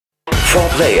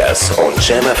4Players und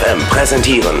JamFM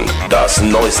präsentieren das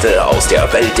Neueste aus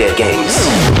der Welt der Games.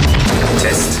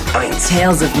 Test 1.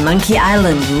 Tales of Monkey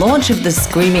Island, Launch of the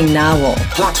Screaming Narwhal.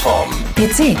 Plattform.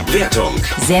 PC. Wertung.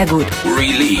 Sehr gut.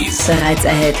 Release. Bereits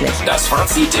erhältlich. Das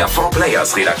Fazit der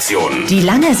 4Players-Redaktion. Die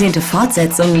lang ersehnte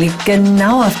Fortsetzung liegt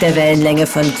genau auf der Wellenlänge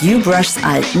von Guybrushs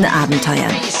alten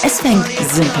Abenteuern. Es fängt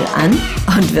simpel an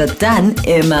und wird dann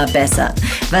immer besser.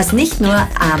 Was nicht nur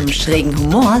am schrägen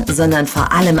Humor, sondern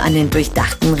vor allem an den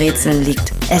durchdachten Rätseln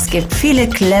liegt. Es gibt viele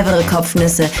clevere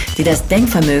Kopfnüsse, die das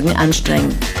Denkvermögen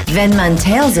anstrengen. Wenn man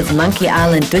Tales of Monkey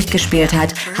Island durchgespielt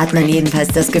hat, hat man jedenfalls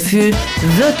das Gefühl,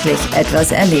 wirklich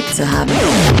etwas erlebt zu haben.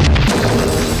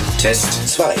 Test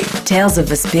 2. Tales of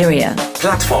Vesperia.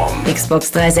 Plattform.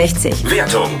 Xbox 360.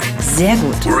 Wertung. Sehr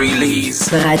gut. Release.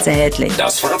 Bereits erhältlich.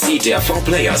 Das Fazit der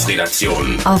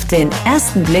 4Players-Redaktion. Auf den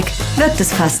ersten Blick wirkt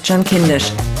es fast schon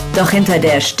kindisch. Doch hinter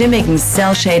der stimmigen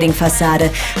Cell-Shading-Fassade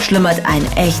schlummert ein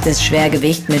echtes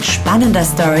Schwergewicht mit spannender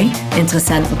Story,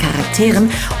 interessanten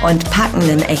Charakteren und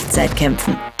packenden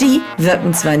Echtzeitkämpfen. Die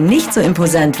wirken zwar nicht so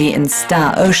imposant wie in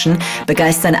Star Ocean,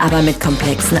 begeistern aber mit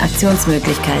komplexen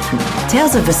Aktionsmöglichkeiten.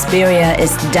 Tales of Vesperia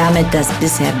ist damit das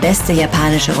bisher beste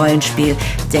japanische Rollenspiel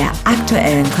der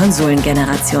aktuellen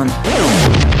Konsolengeneration.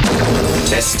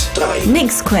 Test 3.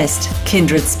 NyxQuest,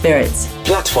 Kindred Spirits.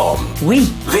 Plattform. Wii.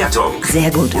 Wertung. Sehr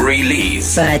gut.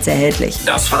 Release. Bereits erhältlich.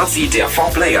 Das Fazit der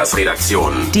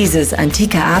 4Players-Redaktion. Dieses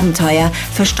antike Abenteuer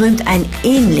verströmt ein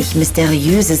ähnlich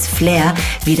mysteriöses Flair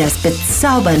wie das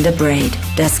bezaubernde Braid.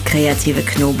 Das kreative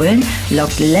Knobeln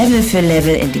lockt Level für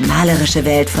Level in die malerische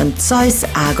Welt von Zeus,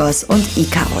 Argos und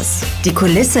Ikarus. Die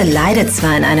Kulisse leidet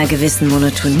zwar in einer gewissen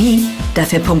Monotonie,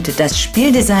 dafür punktet das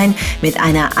Spieldesign mit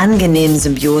einer angenehmen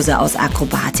Symbiose aus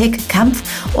Akrobatik, Kampf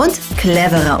und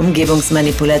cleverer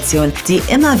Umgebungsmanipulation, die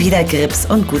immer wieder Grips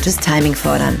und gutes Timing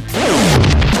fordern.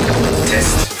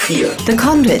 Test 4. The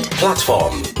Conduit.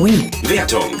 Plattform. Wii.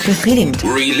 Wertung. Befriedigend.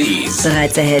 Release.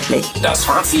 Bereits erhältlich. Das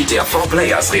Fazit der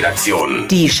 4Players-Redaktion.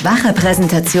 Die schwache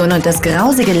Präsentation und das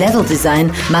grausige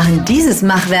Leveldesign machen dieses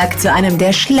Machwerk zu einem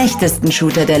der schlechtesten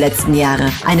Shooter der letzten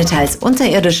Jahre. Eine teils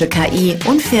unterirdische KI,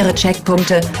 unfaire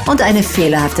Checkpunkte und eine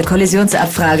fehlerhafte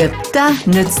Kollisionsabfrage. Da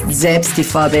nützt selbst die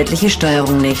vorbildliche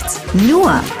Steuerung nichts.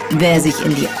 Nur wer sich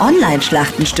in die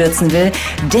Online-Schlachten stürzen will,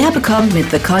 der bekommt mit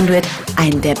The Conduit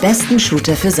einen der besten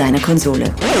Shooter für seine Konsole.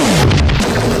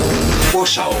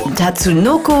 Vorschau.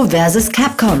 Tatsunoko vs.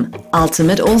 Capcom.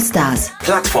 Ultimate All-Stars.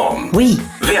 Plattform. Wii.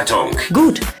 Wertung.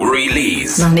 Gut.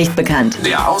 Release. Noch nicht bekannt.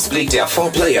 Der Ausblick der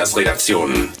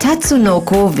 4Players-Redaktion.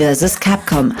 Tatsunoko vs.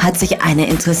 Capcom hat sich eine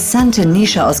interessante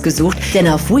Nische ausgesucht, denn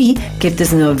auf Wii gibt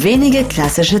es nur wenige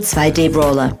klassische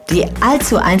 2D-Brawler. Die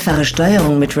allzu einfache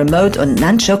Steuerung mit Remote und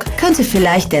Nunchuk könnte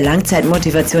vielleicht der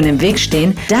Langzeitmotivation im Weg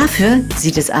stehen, dafür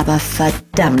sieht es aber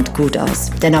verdammt gut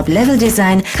aus. Denn ob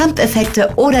Leveldesign,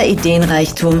 Kampfeffekte oder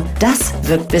Ideenreichtum, das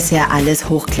wirkt bisher alles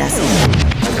hochklassig.